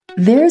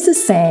There's a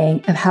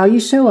saying of how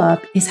you show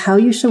up is how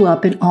you show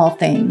up in all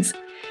things.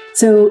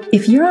 So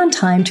if you're on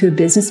time to a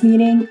business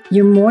meeting,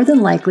 you're more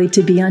than likely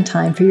to be on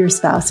time for your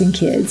spouse and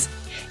kids.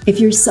 If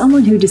you're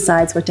someone who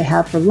decides what to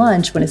have for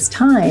lunch when it's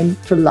time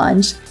for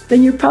lunch,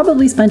 then you're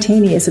probably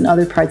spontaneous in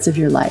other parts of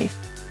your life.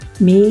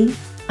 Me,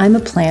 I'm a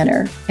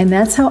planner, and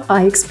that's how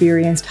I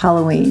experienced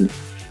Halloween.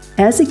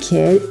 As a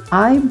kid,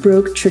 I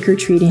broke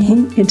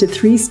trick-or-treating into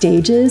 3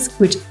 stages,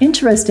 which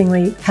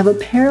interestingly have a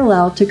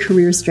parallel to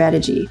career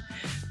strategy: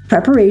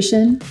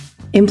 preparation,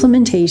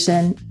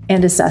 implementation,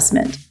 and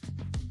assessment.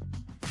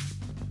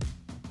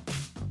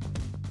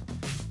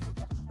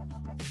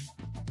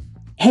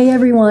 Hey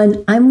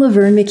everyone, I'm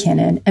Laverne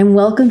McKinnon, and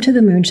welcome to the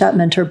Moonshot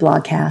Mentor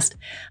blogcast.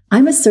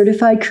 I'm a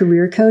certified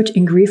career coach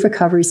and grief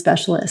recovery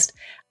specialist.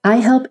 I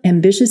help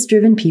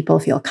ambitious-driven people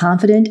feel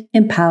confident,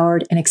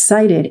 empowered, and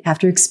excited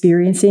after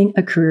experiencing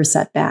a career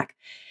setback.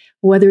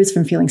 Whether it's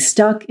from feeling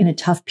stuck in a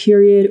tough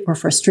period or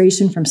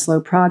frustration from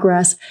slow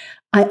progress,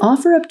 I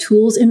offer up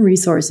tools and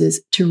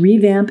resources to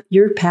revamp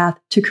your path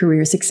to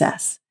career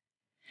success.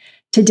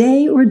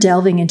 Today, we're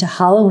delving into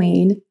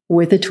Halloween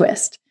with a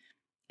twist.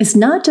 It's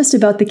not just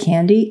about the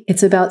candy,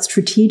 it's about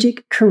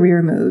strategic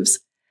career moves.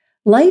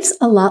 Life's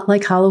a lot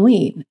like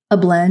Halloween, a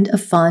blend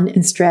of fun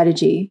and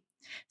strategy.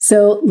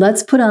 So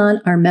let's put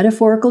on our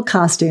metaphorical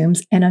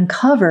costumes and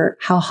uncover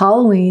how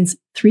Halloween's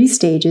 3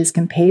 stages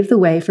can pave the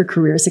way for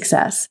career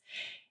success.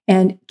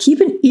 And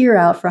keep an ear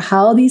out for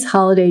how these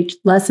holiday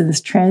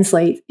lessons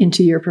translate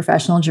into your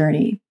professional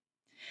journey.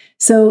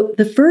 So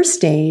the first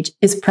stage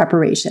is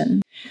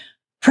preparation.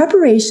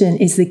 Preparation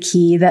is the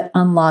key that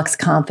unlocks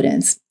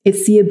confidence.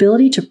 It's the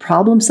ability to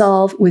problem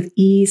solve with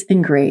ease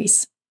and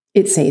grace.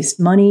 It saves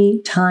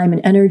money, time,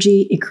 and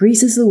energy. It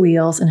greases the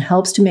wheels and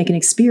helps to make an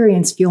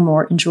experience feel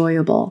more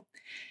enjoyable.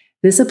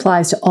 This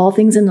applies to all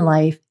things in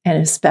life, and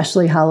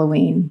especially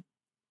Halloween.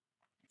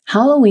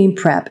 Halloween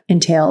prep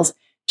entails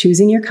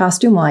choosing your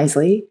costume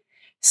wisely,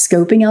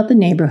 scoping out the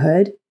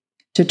neighborhood,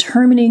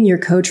 determining your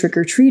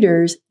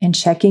co-trick-or-treaters, and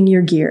checking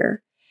your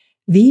gear.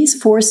 These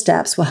 4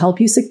 steps will help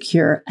you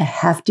secure a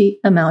hefty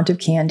amount of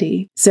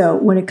candy. So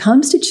when it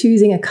comes to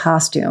choosing a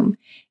costume,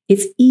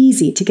 it's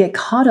easy to get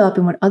caught up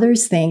in what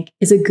others think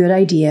is a good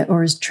idea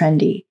or is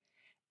trendy.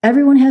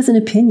 Everyone has an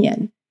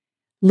opinion.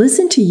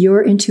 Listen to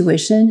your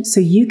intuition so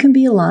you can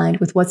be aligned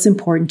with what's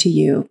important to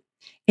you.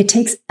 It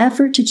takes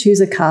effort to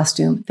choose a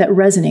costume that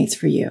resonates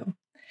for you.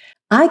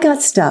 I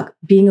got stuck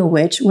being a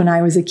witch when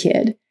I was a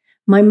kid.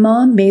 My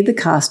mom made the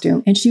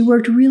costume and she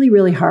worked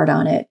really hard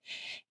on it.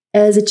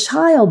 As a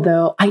child,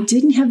 though, I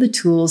didn't have the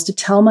tools to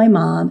tell my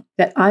mom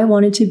that I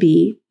wanted to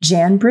be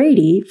Jan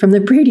Brady from the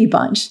Brady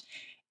Bunch.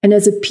 And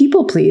as a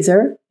people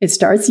pleaser, it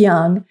starts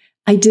young,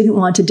 I didn't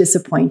want to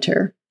disappoint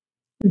her.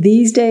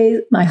 These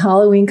days, my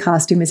Halloween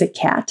costume is a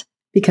cat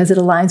because it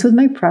aligns with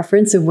my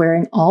preference of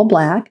wearing all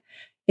black.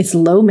 It's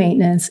low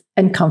maintenance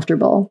and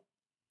comfortable.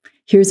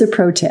 Here's a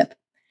pro tip.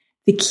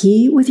 The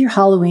key with your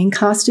Halloween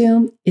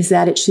costume is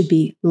that it should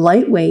be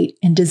lightweight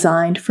and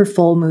designed for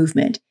full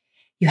movement.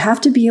 You have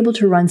to be able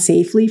to run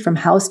safely from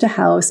house to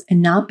house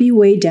and not be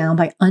weighed down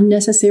by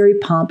unnecessary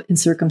pomp and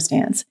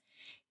circumstance.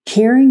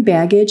 Carrying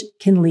baggage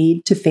can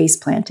lead to face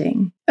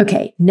planting.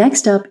 Okay,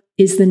 next up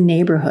is the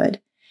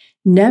neighborhood.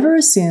 Never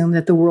assume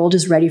that the world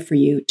is ready for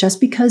you just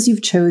because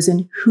you've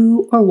chosen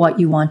who or what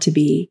you want to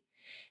be.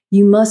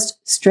 You must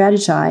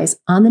strategize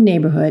on the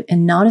neighborhood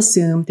and not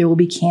assume there will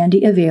be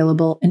candy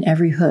available in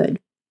every hood.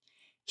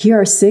 Here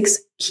are 6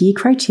 key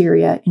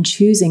criteria in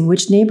choosing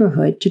which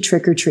neighborhood to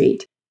trick or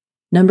treat.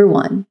 Number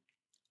 1,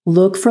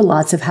 look for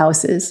lots of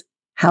houses.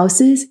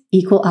 Houses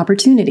equal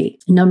opportunity.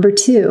 Number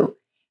 2,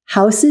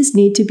 houses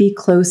need to be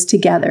close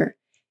together.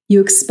 You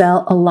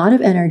expel a lot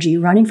of energy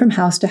running from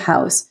house to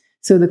house,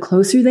 so the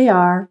closer they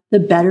are, the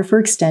better for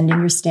extending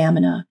your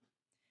stamina.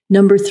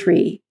 Number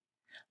 3,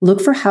 look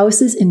for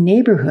houses in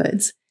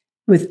neighborhoods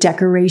with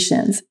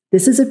decorations.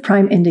 This is a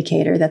prime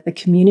indicator that the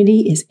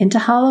community is into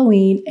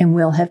Halloween and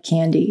will have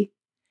candy.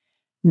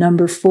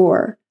 Number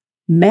 4,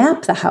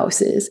 map the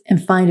houses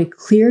and find a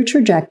clear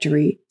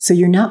trajectory so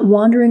you're not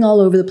wandering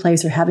all over the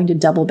place or having to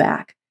double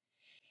back.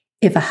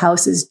 If a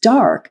house is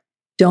dark,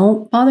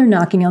 don't bother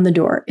knocking on the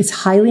door.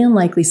 It's highly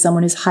unlikely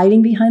someone is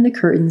hiding behind the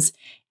curtains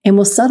and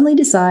will suddenly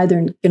decide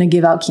they're going to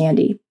give out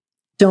candy.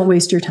 Don't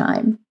waste your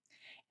time.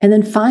 And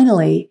then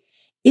finally,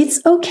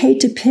 it's okay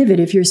to pivot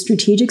if your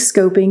strategic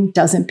scoping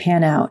doesn't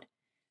pan out.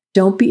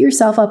 Don't beat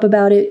yourself up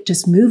about it.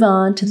 Just move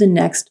on to the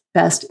next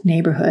best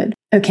neighborhood.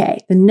 Okay,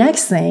 the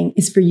next thing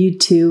is for you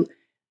to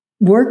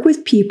work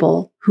with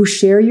people who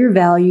share your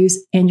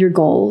values and your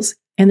goals,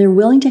 and they're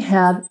willing to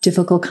have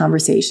difficult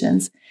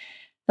conversations.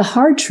 The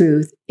hard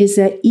truth is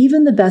that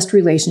even the best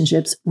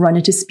relationships run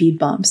into speed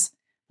bumps.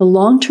 The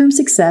long-term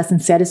success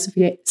and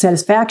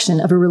satisfaction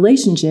of a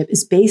relationship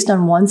is based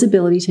on one's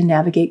ability to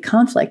navigate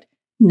conflict,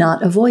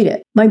 not avoid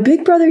it. My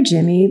big brother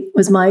Jimmy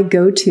was my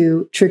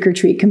go-to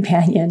trick-or-treat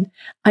companion.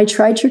 I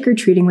tried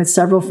trick-or-treating with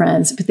several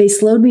friends, but they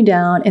slowed me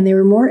down and they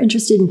were more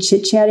interested in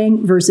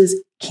chit-chatting versus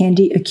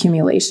candy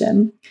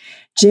accumulation.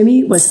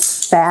 Jimmy was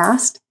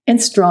fast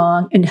and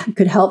strong and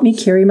could help me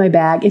carry my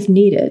bag if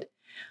needed.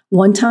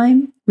 One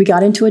time, we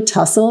got into a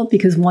tussle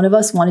because one of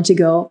us wanted to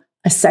go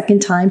a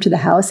second time to the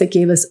house that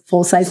gave us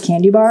full-size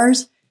candy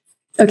bars.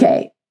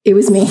 Okay, it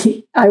was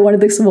me. I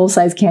wanted the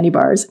full-size candy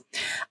bars.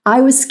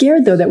 I was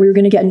scared, though, that we were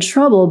going to get in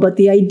trouble, but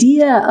the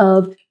idea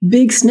of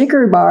big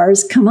Snicker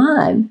bars, come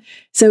on.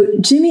 So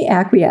Jimmy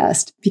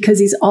acquiesced because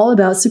he's all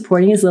about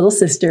supporting his little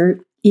sister,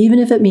 even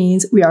if it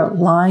means we are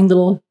lying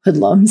little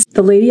hoodlums.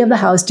 The lady of the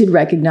house did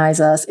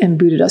recognize us and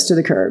booted us to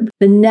the curb.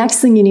 The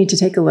next thing you need to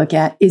take a look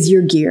at is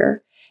your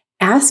gear.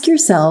 Ask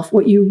yourself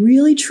what you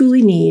really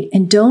truly need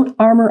and don't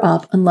armor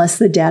up unless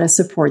the data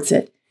supports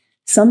it.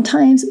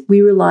 Sometimes we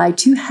rely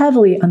too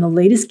heavily on the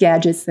latest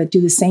gadgets that do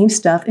the same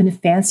stuff in a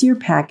fancier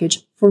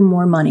package for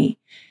more money.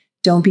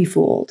 Don't be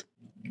fooled.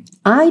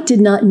 I did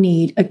not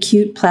need a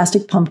cute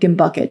plastic pumpkin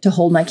bucket to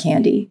hold my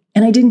candy,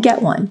 and I didn't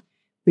get one.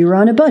 We were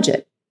on a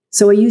budget,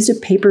 so I used a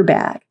paper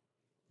bag.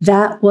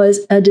 That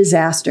was a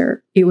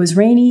disaster. It was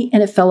rainy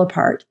and it fell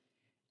apart.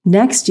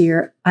 Next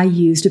year, I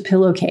used a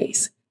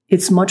pillowcase.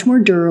 It's much more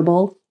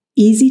durable,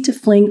 easy to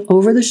fling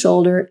over the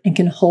shoulder, and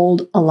can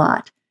hold a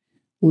lot.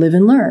 Live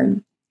and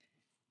learn.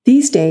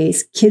 These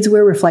days, kids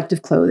wear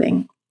reflective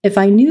clothing. If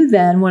I knew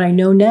then what I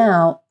know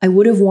now, I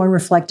would have worn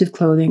reflective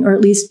clothing or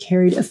at least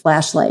carried a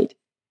flashlight.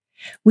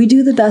 We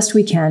do the best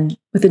we can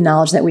with the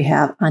knowledge that we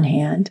have on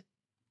hand.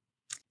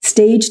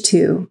 Stage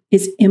 2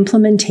 is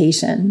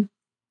implementation.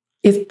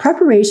 If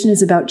preparation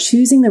is about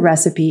choosing the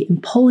recipe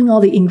and pulling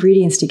all the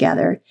ingredients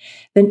together,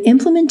 then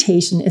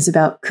implementation is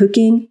about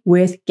cooking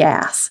with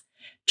gas.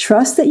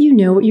 Trust that you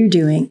know what you're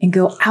doing and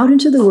go out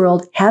into the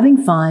world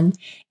having fun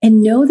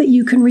and know that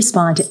you can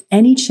respond to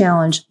any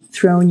challenge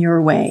thrown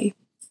your way.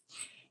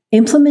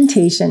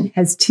 Implementation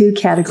has 2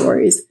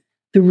 categories: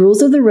 the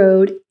rules of the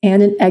road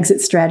and an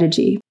exit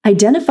strategy.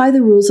 Identify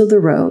the rules of the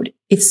road.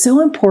 It's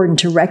so important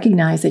to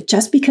recognize that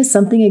just because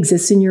something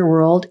exists in your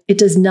world, it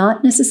does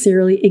not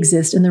necessarily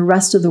exist in the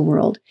rest of the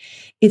world.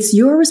 It's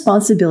your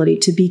responsibility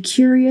to be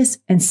curious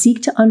and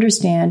seek to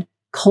understand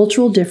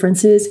cultural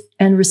differences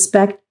and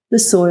respect the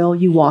soil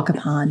you walk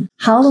upon.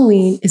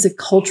 Halloween is a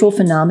cultural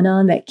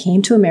phenomenon that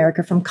came to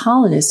America from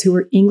colonists who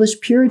were English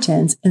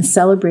Puritans and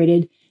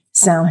celebrated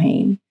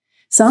Samhain.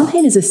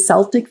 Samhain is a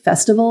Celtic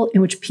festival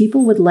in which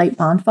people would light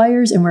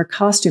bonfires and wear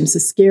costumes to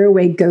scare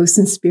away ghosts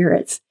and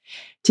spirits.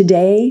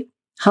 Today,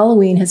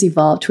 Halloween has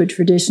evolved to a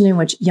tradition in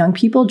which young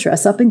people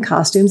dress up in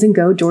costumes and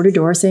go door to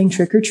door saying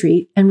trick or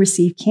treat and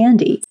receive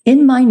candy.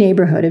 In my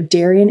neighborhood of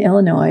Darien,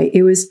 Illinois,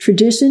 it was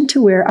tradition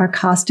to wear our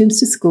costumes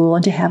to school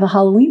and to have a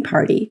Halloween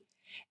party.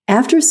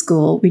 After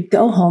school, we'd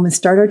go home and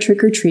start our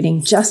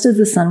trick-or-treating just as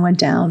the sun went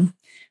down.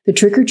 The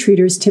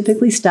trick-or-treaters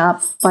typically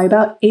stopped by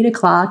about 8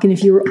 o'clock, and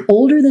if you were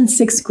older than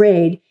 6th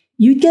grade,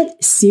 you'd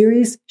get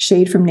serious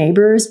shade from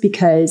neighbors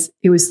because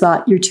it was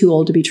thought you're too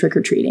old to be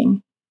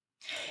trick-or-treating.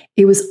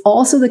 It was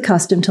also the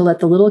custom to let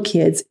the little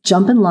kids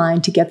jump in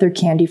line to get their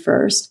candy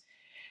first.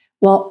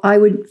 While I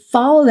would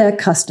follow that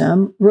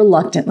custom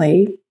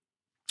reluctantly,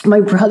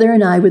 my brother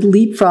and I would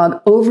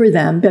leapfrog over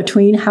them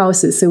between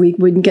houses so we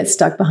wouldn't get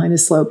stuck behind the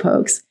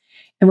slowpokes.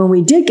 And when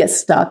we did get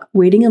stuck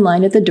waiting in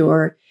line at the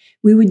door,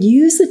 we would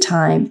use the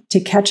time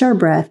to catch our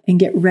breath and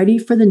get ready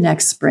for the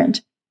next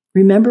sprint.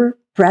 Remember,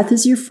 breath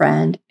is your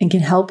friend and can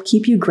help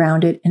keep you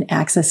grounded and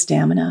access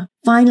stamina.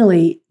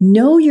 Finally,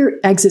 know your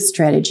exit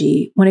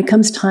strategy when it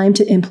comes time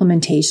to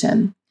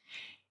implementation.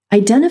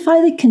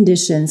 Identify the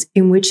conditions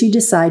in which you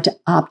decide to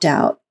opt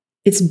out.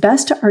 It's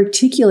best to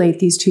articulate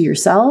these to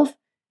yourself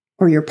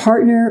or your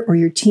partner or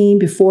your team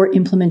before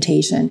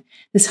implementation.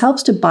 This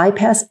helps to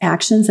bypass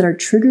actions that are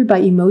triggered by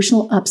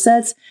emotional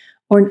upsets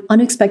or an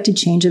unexpected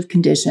change of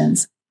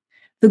conditions.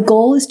 The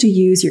goal is to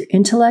use your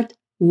intellect,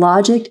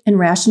 logic, and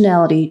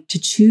rationality to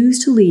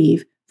choose to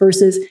leave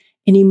versus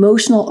an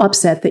emotional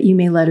upset that you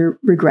may later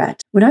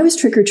regret. When I was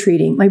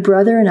trick-or-treating, my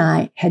brother and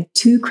I had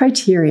 2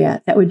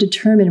 criteria that would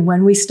determine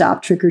when we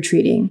stopped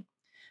trick-or-treating.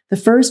 The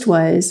first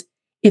was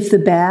if the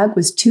bag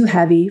was too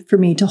heavy for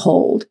me to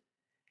hold.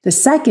 The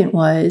second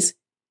was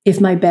if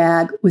my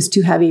bag was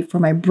too heavy for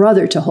my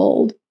brother to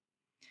hold.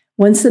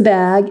 Once the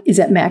bag is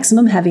at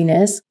maximum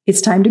heaviness, it's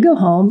time to go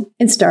home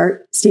and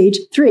start stage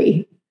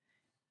 3.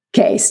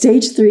 Okay,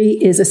 stage 3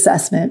 is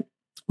assessment.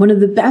 One of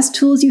the best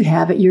tools you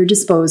have at your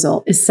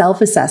disposal is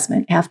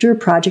self-assessment after a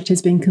project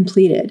has been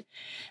completed.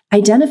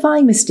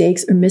 Identifying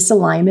mistakes or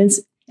misalignments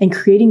and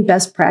creating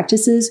best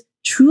practices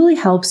truly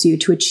helps you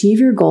to achieve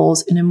your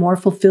goals in a more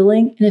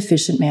fulfilling and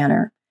efficient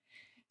manner.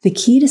 The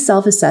key to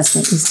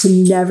self-assessment is to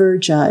never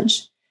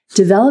judge.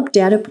 Develop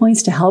data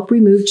points to help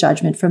remove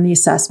judgment from the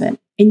assessment,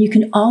 and you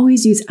can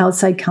always use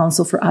outside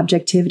counsel for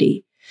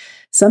objectivity.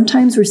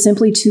 Sometimes we're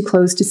simply too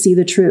close to see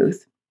the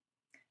truth.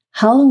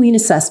 Halloween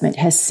assessment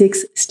has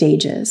 6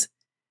 stages.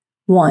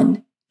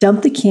 1.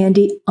 Dump the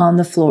candy on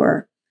the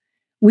floor.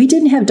 We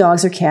didn't have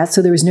dogs or cats,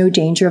 so there was no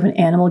danger of an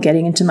animal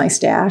getting into my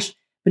stash.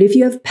 But if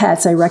you have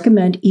pets, I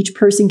recommend each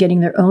person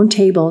getting their own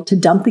table to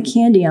dump the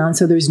candy on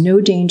so there's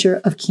no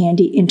danger of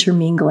candy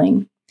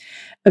intermingling.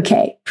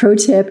 Okay, pro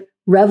tip,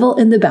 revel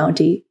in the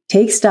bounty,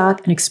 take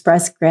stock, and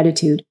express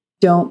gratitude.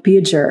 Don't be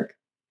a jerk.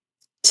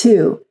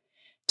 2,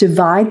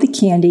 divide the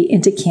candy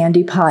into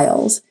candy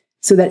piles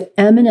so that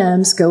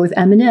M&Ms go with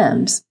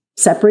M&Ms,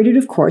 separated,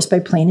 of course, by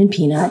plain and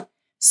peanut,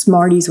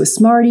 Smarties with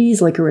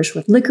Smarties, licorice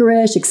with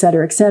licorice,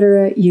 etc.,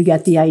 etc. You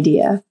get the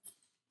idea.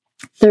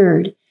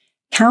 3rd,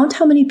 count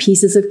how many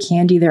pieces of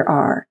candy there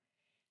are.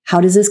 How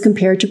does this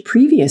compare to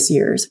previous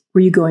years?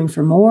 Were you going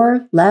for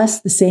more,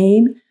 less, the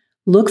same?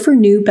 Look for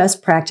new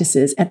best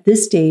practices at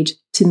this stage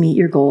to meet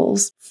your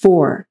goals.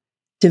 4,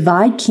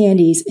 divide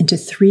candies into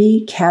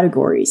 3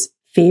 categories: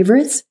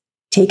 favorites,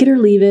 take it or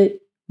leave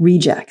it,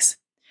 rejects.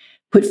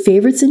 Put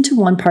favorites into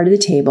one part of the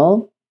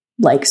table,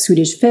 like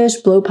Swedish Fish,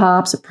 Blow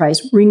Pop,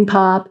 Surprise Ring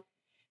Pop.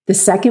 The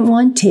second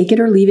one, take it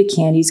or leave it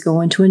candies,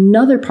 go into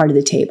another part of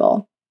the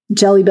table,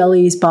 Jelly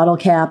Bellies, Bottle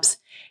Caps,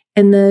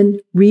 and then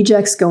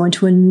rejects go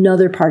into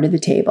another part of the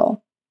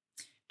table.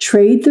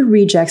 Trade the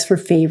rejects for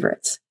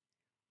favorites.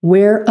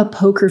 Wear a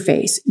poker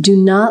face. Do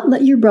not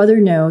let your brother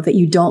know that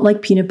you don't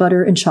like peanut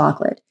butter and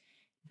chocolate.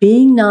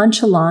 Being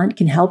nonchalant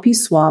can help you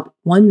swap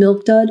 1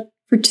 Milk Dud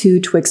for 2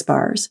 Twix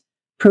bars.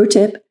 Pro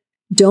tip,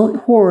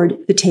 don't hoard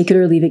the take it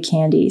or leave it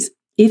candies.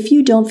 If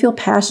you don't feel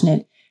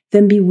passionate,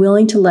 then be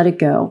willing to let it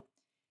go.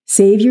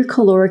 Save your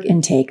caloric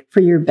intake for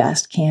your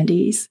best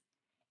candies.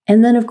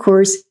 And then, of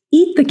course,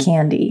 eat the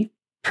candy.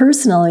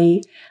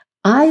 Personally,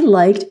 I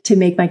liked to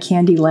make my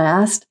candy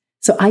last,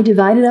 so I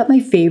divided up my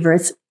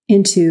favorites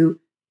into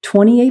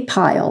 28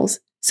 piles,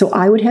 so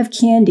I would have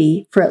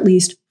candy for at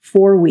least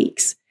 4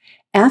 weeks.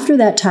 After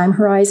that time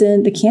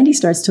horizon, the candy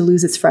starts to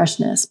lose its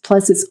freshness.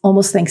 Plus, it's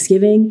almost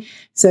Thanksgiving,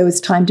 so it's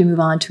time to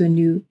move on to a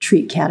new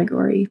treat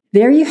category.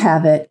 There you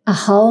have it, a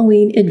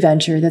Halloween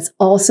adventure that's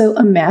also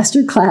a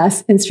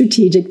masterclass in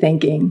strategic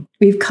thinking.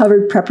 We've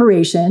covered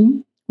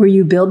preparation, where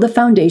you build the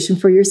foundation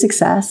for your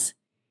success,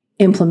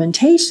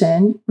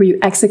 implementation, where you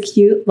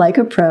execute like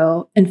a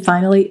pro, and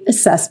finally,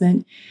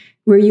 assessment,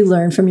 where you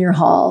learn from your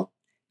haul.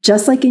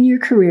 Just like in your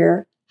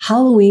career,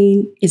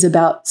 Halloween is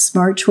about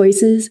smart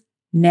choices,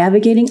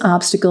 navigating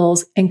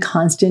obstacles, and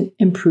constant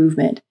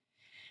improvement.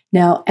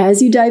 Now,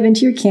 as you dive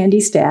into your candy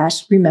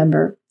stash,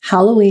 remember,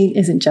 Halloween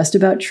isn't just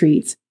about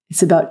treats.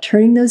 It's about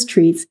turning those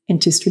treats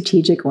into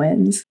strategic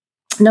wins.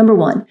 Number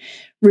 1,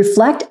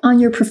 reflect on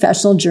your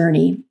professional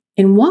journey.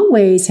 In what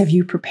ways have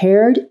you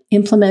prepared,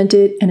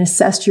 implemented, and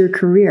assessed your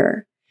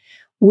career?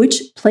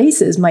 Which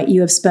places might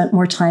you have spent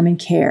more time and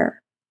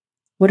care?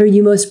 What are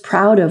you most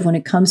proud of when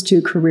it comes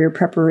to career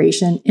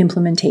preparation,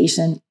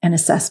 implementation, and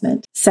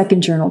assessment?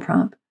 Second journal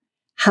prompt.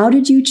 How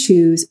did you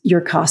choose your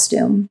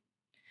costume?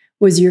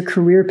 Was your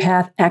career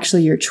path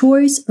actually your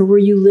choice, or were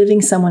you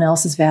living someone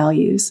else's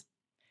values?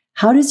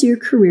 How does your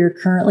career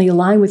currently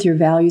align with your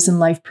values and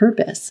life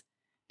purpose?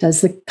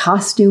 Does the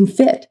costume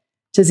fit?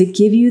 Does it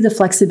give you the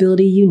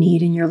flexibility you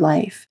need in your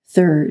life?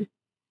 Third,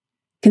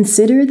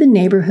 consider the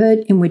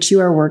neighborhood in which you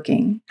are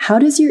working. How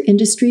does your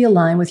industry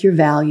align with your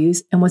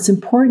values and what's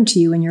important to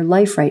you in your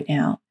life right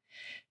now?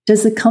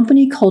 Does the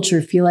company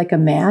culture feel like a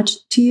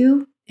match to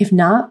you? If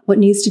not, what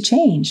needs to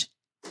change?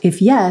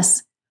 If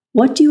yes,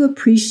 what do you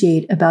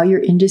appreciate about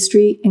your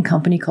industry and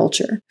company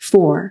culture?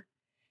 4,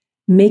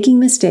 making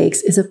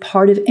mistakes is a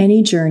part of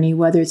any journey,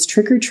 whether it's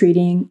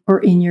trick-or-treating or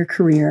in your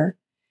career.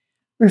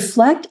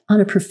 Reflect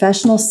on a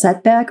professional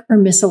setback or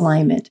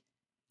misalignment.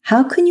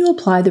 How can you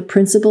apply the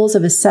principles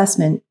of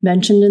assessment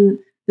mentioned in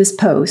this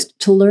post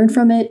to learn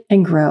from it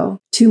and grow?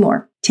 2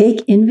 more.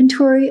 Take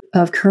inventory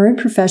of current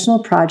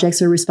professional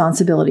projects or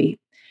responsibility.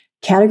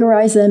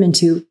 Categorize them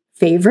into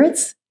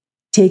favorites,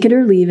 take it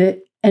or leave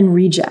it, and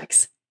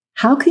rejects.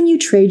 How can you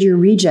trade your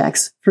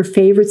rejects for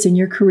favorites in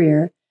your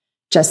career,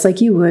 just like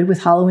you would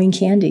with Halloween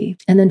candy?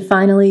 And then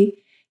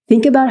finally,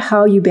 think about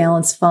how you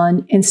balance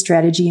fun and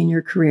strategy in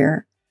your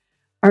career.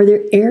 Are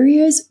there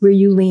areas where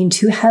you lean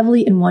too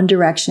heavily in one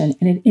direction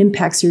and it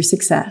impacts your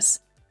success?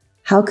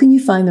 How can you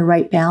find the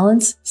right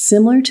balance,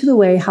 similar to the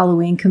way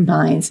Halloween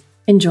combines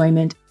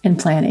enjoyment and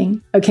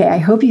planning? Okay, I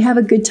hope you have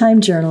a good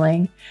time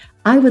journaling.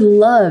 I would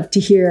love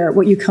to hear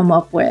what you come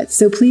up with,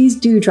 so please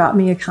do drop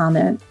me a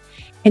comment.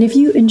 And if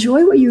you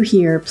enjoy what you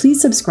hear, please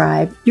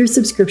subscribe. Your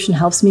subscription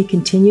helps me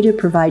continue to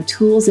provide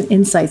tools and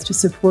insights to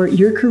support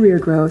your career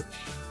growth,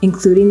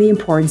 including the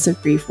importance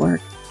of grief work.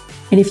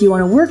 And if you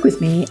want to work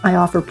with me, I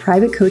offer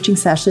private coaching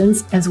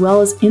sessions as well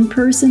as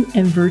in-person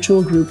and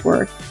virtual group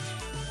work.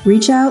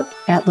 Reach out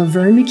at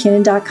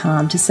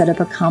lavernmckinnon.com to set up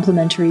a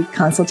complimentary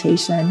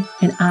consultation,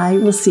 and I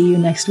will see you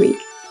next week.